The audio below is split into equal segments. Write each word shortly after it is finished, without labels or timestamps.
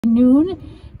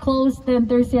noon, closed then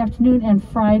Thursday afternoon and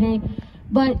Friday.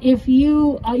 But if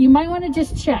you might want to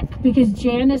just check, because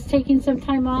Jan is taking some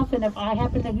time off, and if I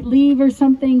happen to leave or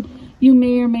something, you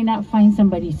may or may not find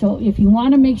somebody. So if you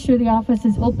want to make sure the office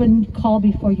is open, call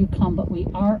before you come, but we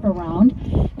are around.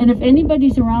 And if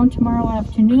anybody's around tomorrow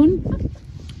afternoon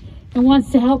and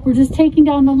wants to help, we're just taking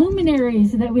down the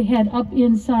luminaries that we had up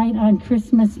inside on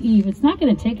Christmas Eve. It's not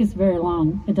going to take us very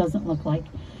long, it doesn't look like.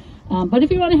 But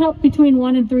if you want to help between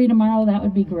 1 and 3 tomorrow, that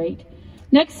would be great.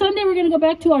 Next Sunday, we're going to go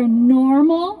back to our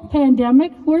normal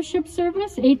pandemic worship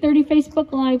service, 8:30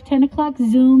 Facebook Live, 10 o'clock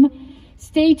Zoom.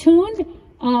 Stay tuned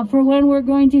for when we're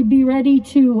going to be ready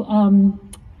to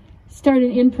start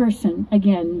it in person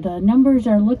again. The numbers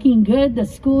are looking good. The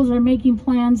schools are making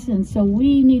plans, and so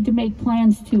we need to make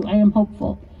plans too. I am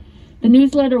hopeful. The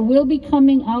newsletter will be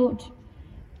coming out.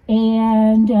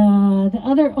 And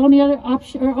the only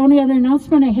other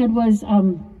announcement I had was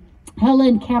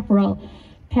Helen Caparel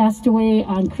passed away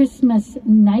on Christmas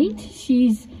night.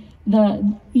 She's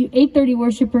the 8:30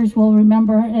 worshipers will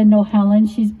remember and know Helen.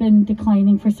 She's been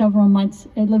declining for several months.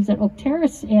 It lives at Oak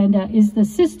Terrace and is the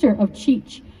sister of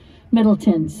Cheech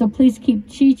Middleton. So please keep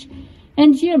Cheech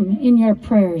and Jim in your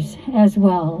prayers as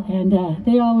well. And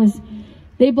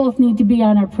they both need to be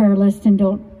on our prayer list and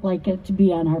don't like it to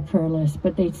be on our prayer list,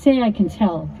 but they say I can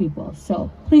tell people. So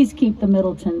please keep the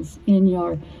Middletons in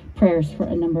your prayers for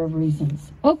a number of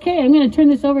reasons. Okay, I'm going to turn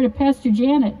this over to Pastor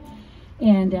Janet,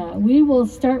 and we will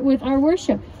start with our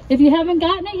worship. If you haven't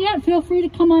gotten it yet, feel free to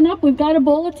come on up. We've got a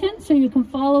bulletin so you can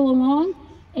follow along,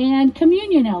 and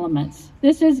communion elements.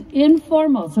 This is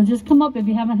informal, so just come up if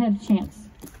you haven't had a chance.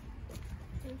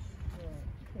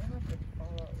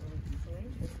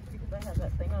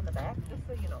 That thing on the back, just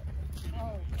so you know.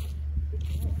 Oh,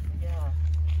 yeah,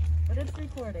 but it's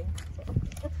recording. So.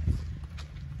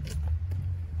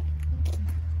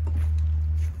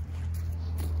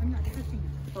 I'm not touching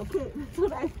it. Okay, that's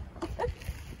what I.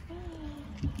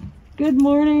 Good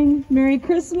morning, Merry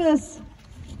Christmas.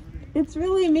 It's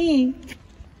really me.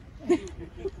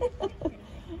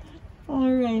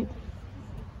 All right,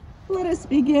 let us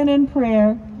begin in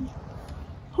prayer.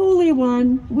 Holy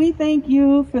One, we thank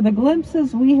you for the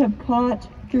glimpses we have caught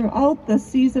throughout the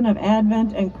season of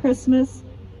Advent and Christmas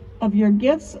of your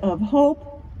gifts of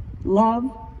hope, love,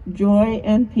 joy,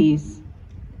 and peace,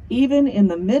 even in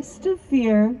the midst of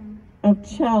fear, of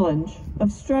challenge,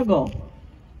 of struggle.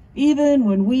 Even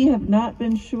when we have not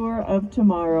been sure of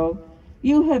tomorrow,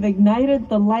 you have ignited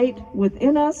the light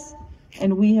within us,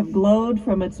 and we have glowed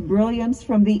from its brilliance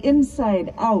from the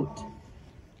inside out.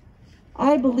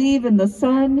 I believe in the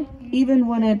sun, even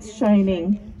when it's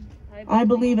shining. I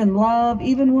believe in love,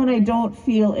 even when I don't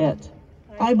feel it.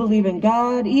 I believe in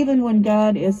God, even when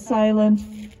God is silent.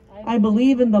 I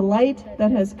believe in the light that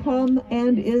has come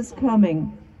and is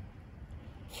coming.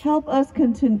 Help us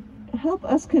continue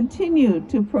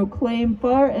to proclaim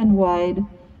far and wide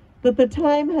that the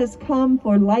time has come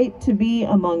for light to be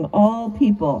among all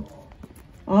people.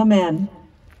 Amen.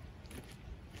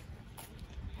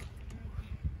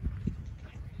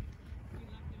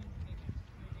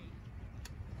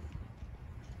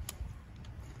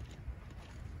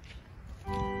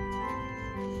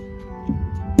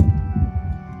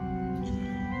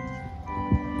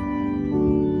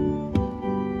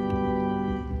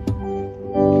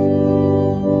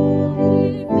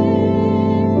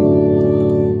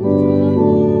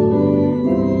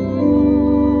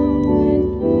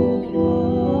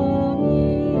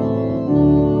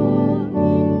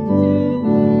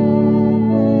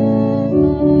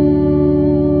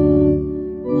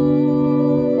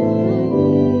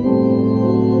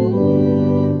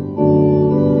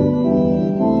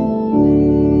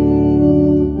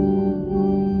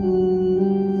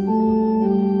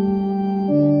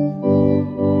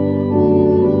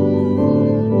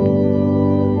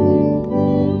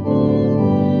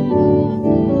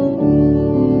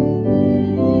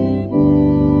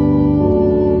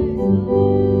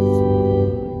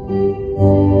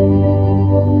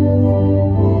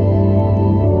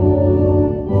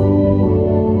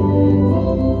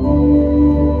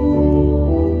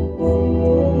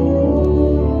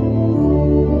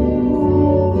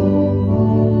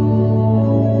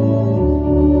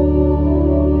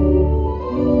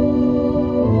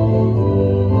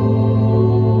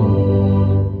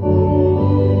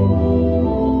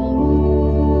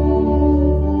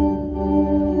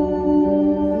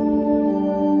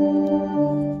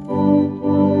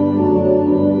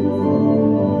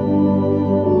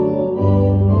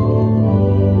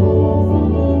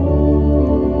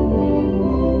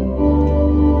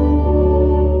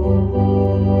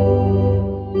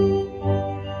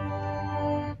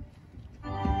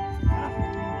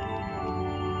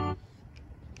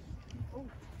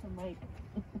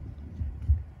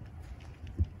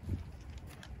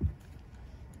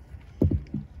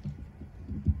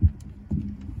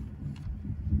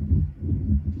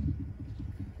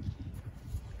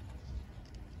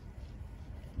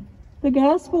 The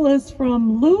gospel is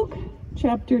from Luke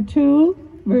chapter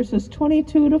 2, verses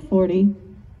 22 to 40.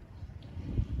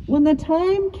 When the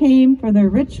time came for the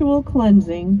ritual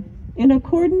cleansing, in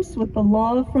accordance with the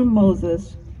law from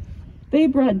Moses, they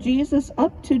brought Jesus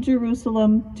up to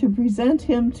Jerusalem to present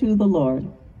him to the Lord.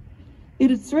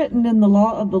 It is written in the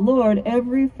law of the Lord,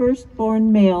 every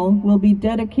firstborn male will be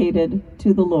dedicated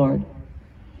to the Lord.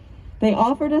 They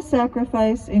offered a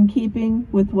sacrifice in keeping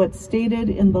with what's stated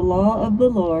in the law of the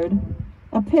Lord,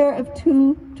 a pair of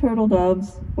 2 turtle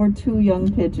doves or 2 young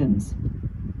pigeons.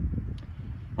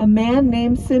 A man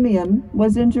named Simeon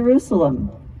was in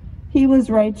Jerusalem. He was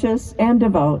righteous and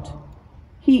devout.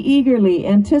 He eagerly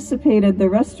anticipated the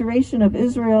restoration of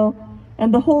Israel,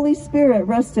 and the Holy Spirit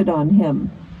rested on him.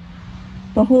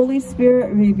 The Holy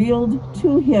Spirit revealed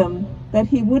to him that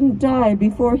he wouldn't die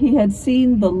before he had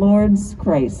seen the Lord's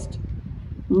Christ.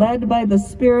 Led by the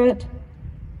Spirit,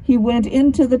 he went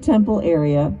into the temple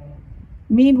area.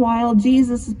 Meanwhile,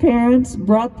 Jesus' parents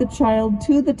brought the child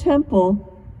to the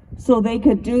temple so they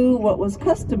could do what was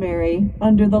customary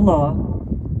under the law.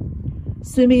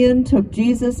 Simeon took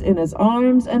Jesus in his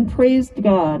arms and praised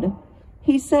God.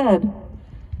 He said,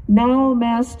 "Now,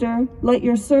 Master, let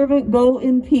your servant go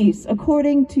in peace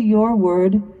according to your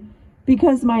word,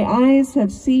 because my eyes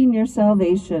have seen your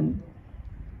salvation.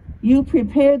 You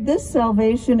prepared this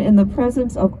salvation in the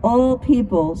presence of all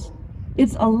peoples.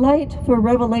 It's a light for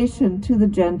revelation to the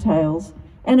Gentiles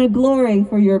and a glory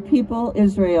for your people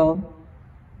Israel."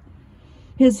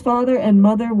 His father and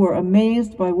mother were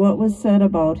amazed by what was said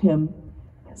about him.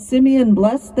 Simeon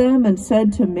blessed them and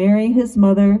said to Mary, his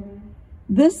mother,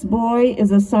 "This boy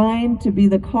is a sign to be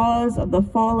the cause of the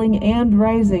falling and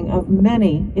rising of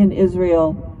many in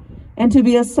Israel, and to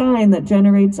be a sign that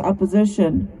generates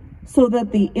opposition, so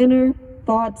that the inner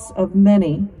thoughts of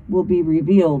many will be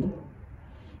revealed.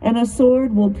 And a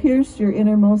sword will pierce your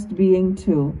innermost being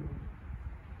too."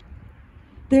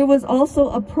 There was also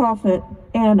a prophet,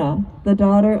 Anna, the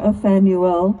daughter of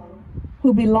Phanuel,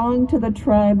 who belonged to the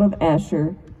tribe of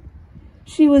Asher.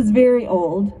 She was very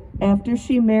old. After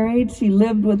she married, she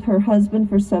lived with her husband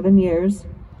for 7 years.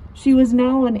 She was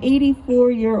now an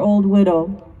 84-year-old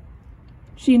widow.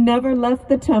 She never left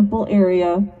the temple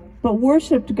area, but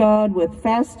worshiped God with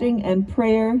fasting and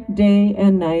prayer day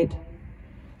and night.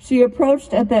 She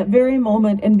approached at that very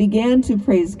moment and began to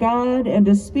praise God and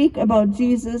to speak about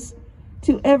Jesus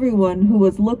to everyone who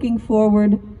was looking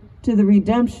forward to the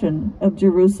redemption of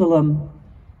Jerusalem.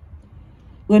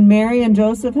 When Mary and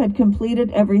Joseph had completed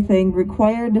everything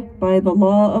required by the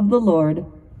law of the Lord,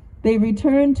 they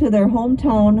returned to their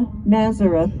hometown,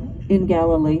 Nazareth, in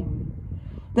Galilee.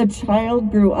 The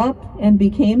child grew up and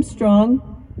became strong.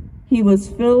 He was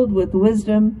filled with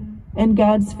wisdom, and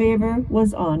God's favor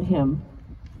was on him.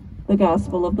 The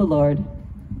Gospel of the Lord.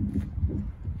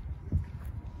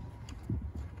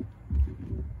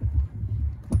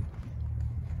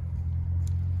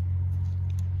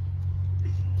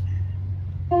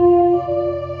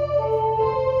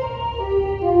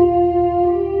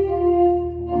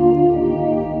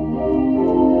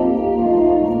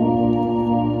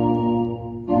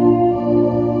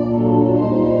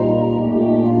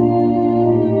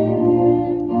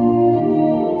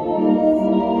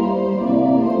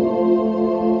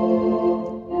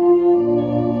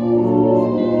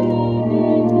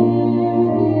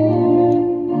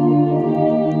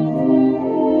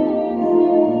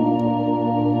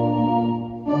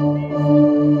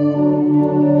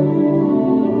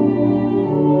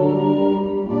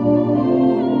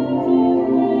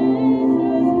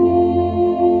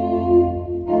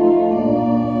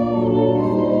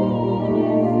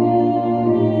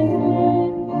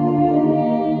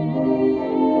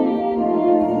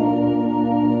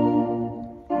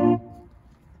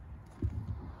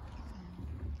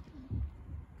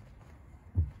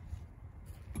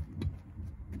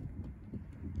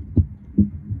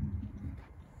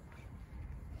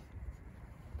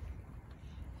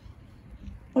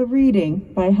 A reading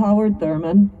by Howard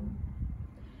Thurman.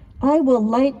 I will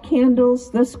light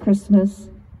candles this Christmas,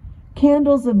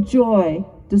 candles of joy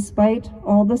despite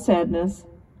all the sadness,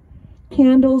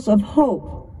 candles of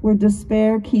hope where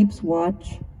despair keeps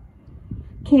watch,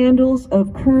 candles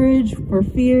of courage for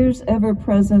fears ever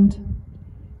present,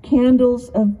 candles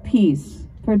of peace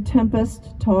for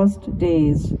tempest-tossed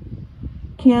days,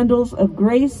 candles of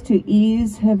grace to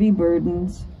ease heavy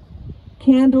burdens,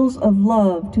 candles of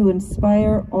love to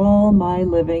inspire all my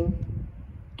living,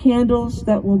 candles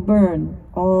that will burn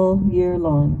all year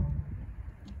long.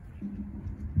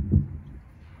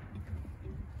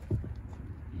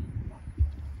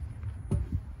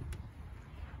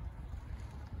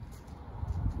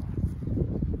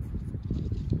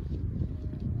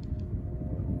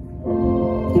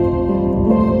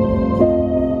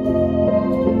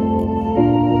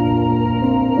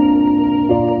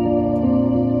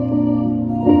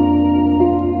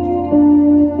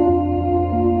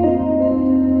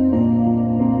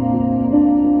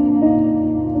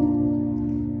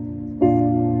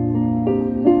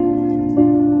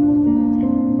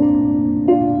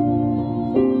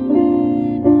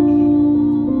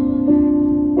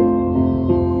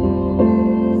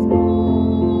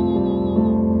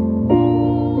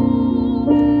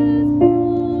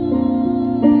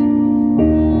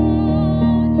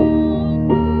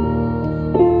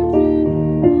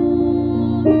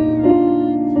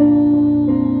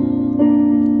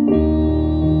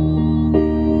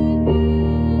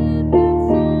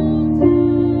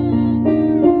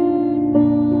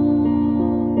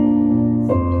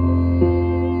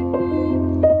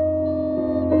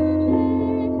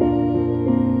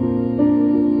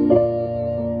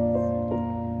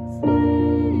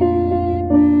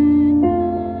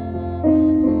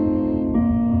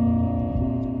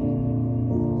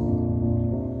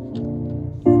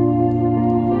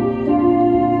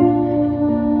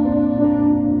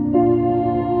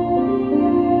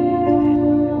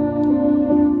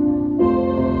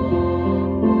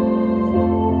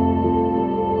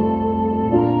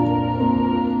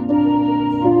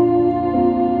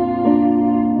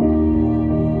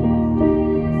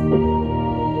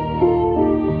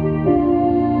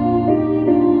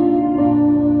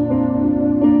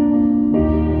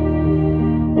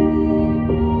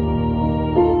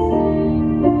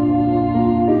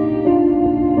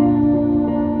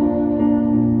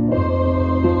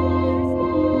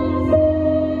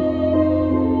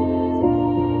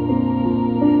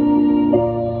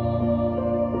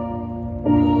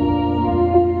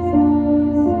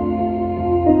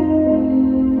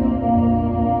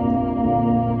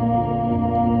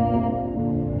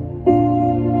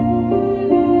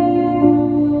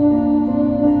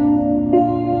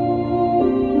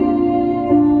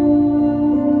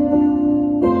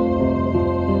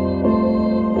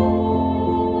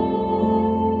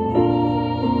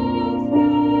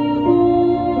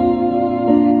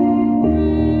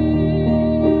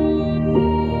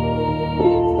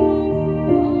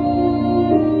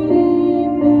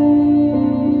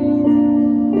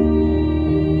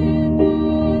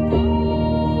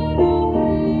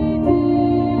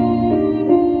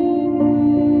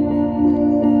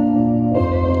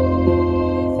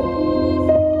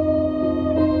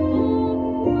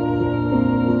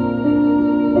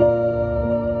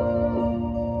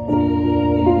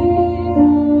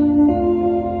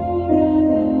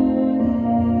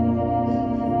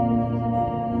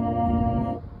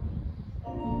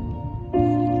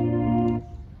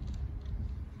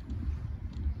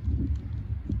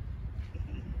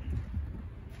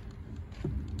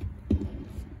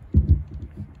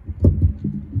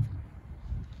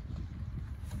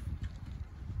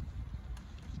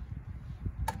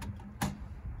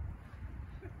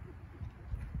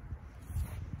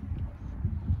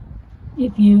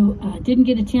 If you didn't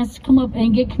get a chance to come up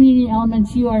and get communion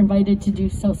elements, you are invited to do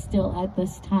so still at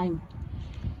this time.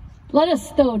 Let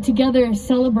us, though, together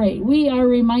celebrate. We are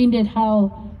reminded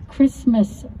how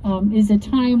Christmas is a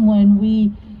time when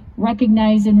we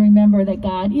recognize and remember that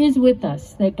God is with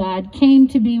us, that God came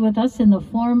to be with us in the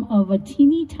form of a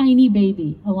teeny tiny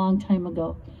baby a long time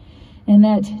ago. And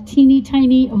that teeny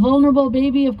tiny vulnerable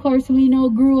baby, of course, we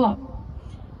know grew up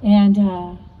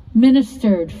and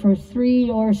ministered for 3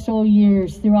 or so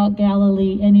years throughout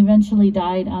Galilee and eventually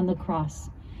died on the cross.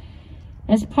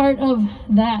 As part of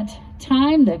that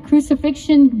time, the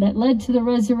crucifixion that led to the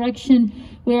resurrection,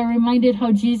 we are reminded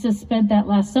how Jesus spent that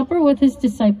Last Supper with his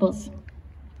disciples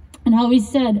and how he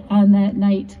said on that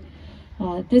night,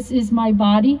 this is my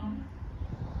body.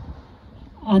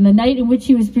 On the night in which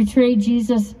he was betrayed,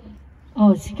 Jesus,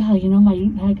 oh, golly,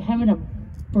 I'm having a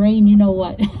brain, you know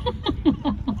what.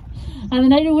 On the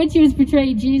night in which he was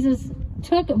betrayed, Jesus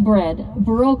took bread,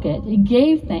 broke it, and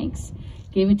gave thanks,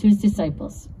 gave it to his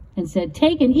disciples, and said,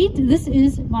 take and eat, this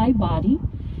is my body.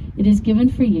 It is given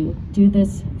for you. Do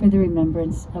this for the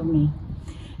remembrance of me.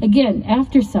 Again,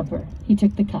 after supper, he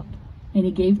took the cup, and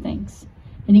he gave thanks.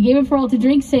 And he gave it for all to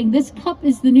drink, saying, this cup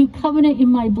is the new covenant in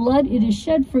my blood. It is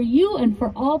shed for you and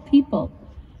for all people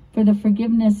for the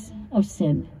forgiveness of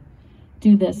sin.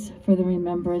 Do this for the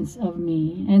remembrance of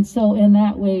me. And so in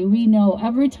that way, we know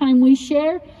every time we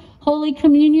share Holy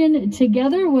Communion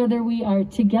together, whether we are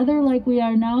together like we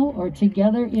are now or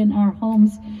together in our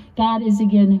homes, God is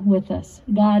again with us.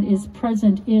 God is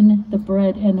present in the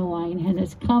bread and the wine and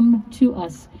has come to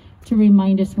us to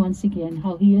remind us once again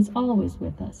how he is always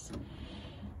with us.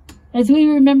 As we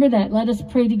remember that, let us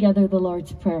pray together the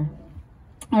Lord's Prayer.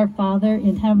 Our Father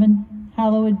in heaven,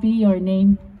 hallowed be your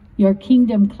name. Your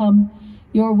kingdom come.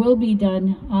 Your will be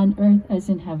done on earth as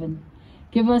in heaven.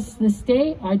 Give us this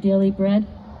day our daily bread.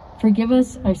 Forgive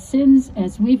us our sins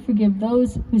as we forgive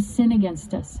those who sin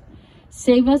against us.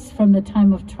 Save us from the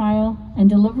time of trial and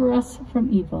deliver us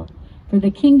from evil. For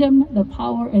the kingdom, the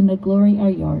power, and the glory are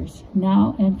yours,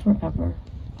 now and forever.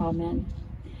 Amen.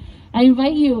 I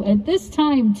invite you at this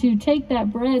time to take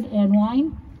that bread and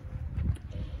wine,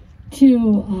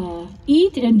 to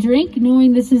eat and drink,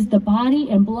 knowing this is the body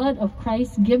and blood of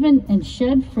Christ given and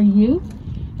shed for you.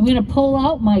 I'm going to pull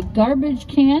out my garbage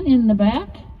can in the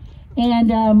back,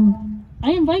 and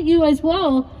I invite you as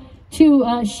well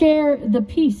to share the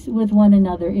peace with one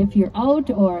another. If you're out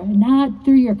or not,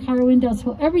 through your car windows,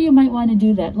 however you might want to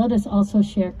do that, let us also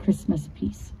share Christmas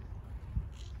peace.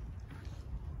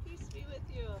 Peace be with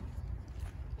you.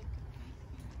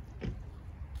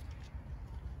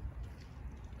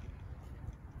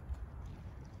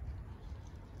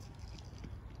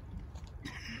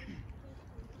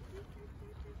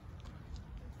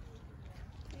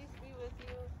 Peace be with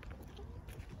you.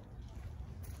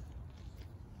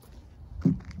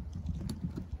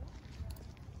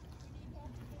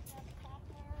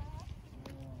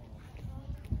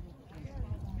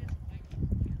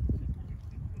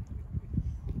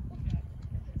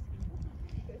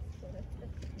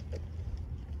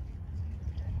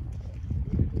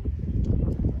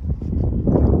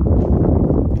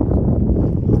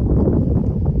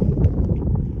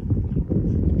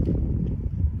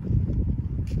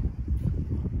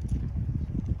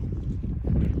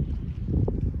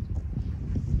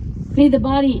 May the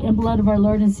body and blood of our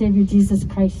Lord and Savior Jesus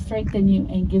Christ strengthen you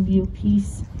and give you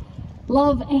peace,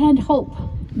 love, and hope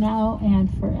now and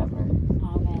forever.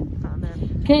 Amen.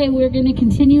 Amen. Okay, we're going to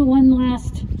continue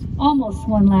almost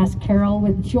one last carol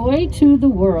with Joy to the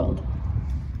World.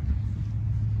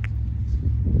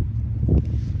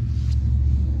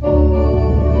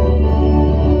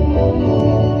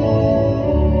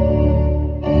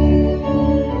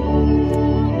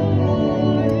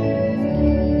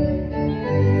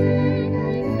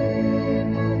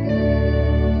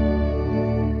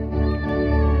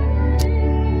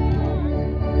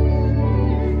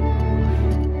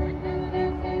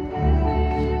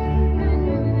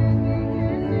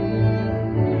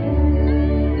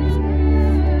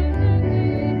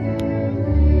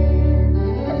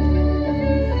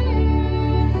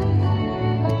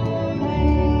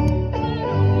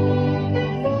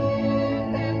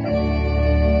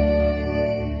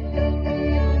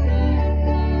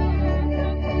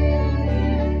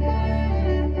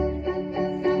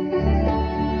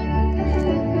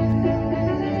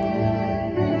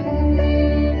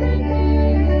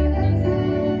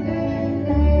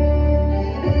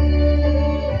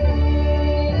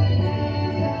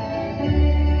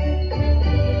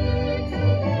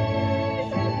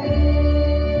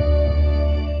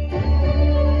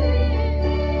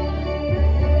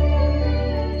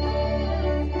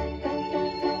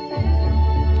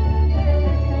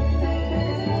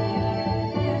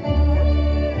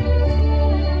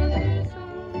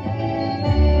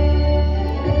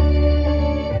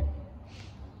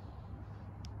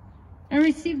 and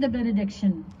receive the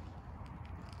benediction.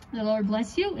 The Lord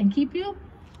bless you and keep you.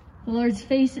 The Lord's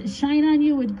face shine on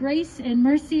you with grace and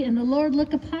mercy, and the Lord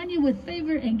look upon you with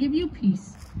favor and give you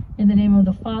peace. In the name of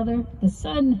the Father, the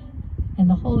Son, and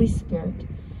the Holy Spirit.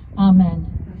 Amen.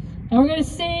 And we're going to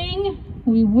sing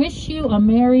We Wish You a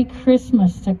Merry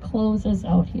Christmas to close us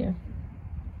out here.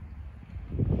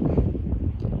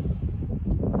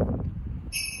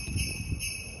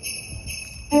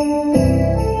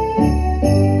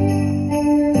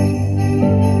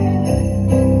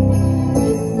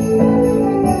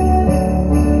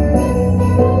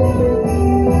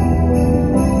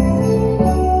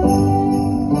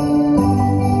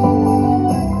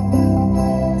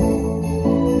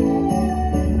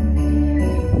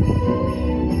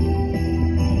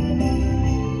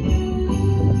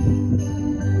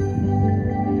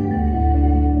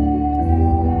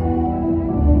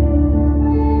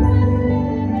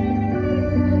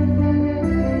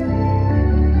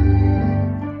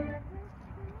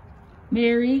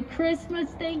 Merry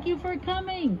Christmas. Thank you for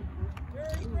coming.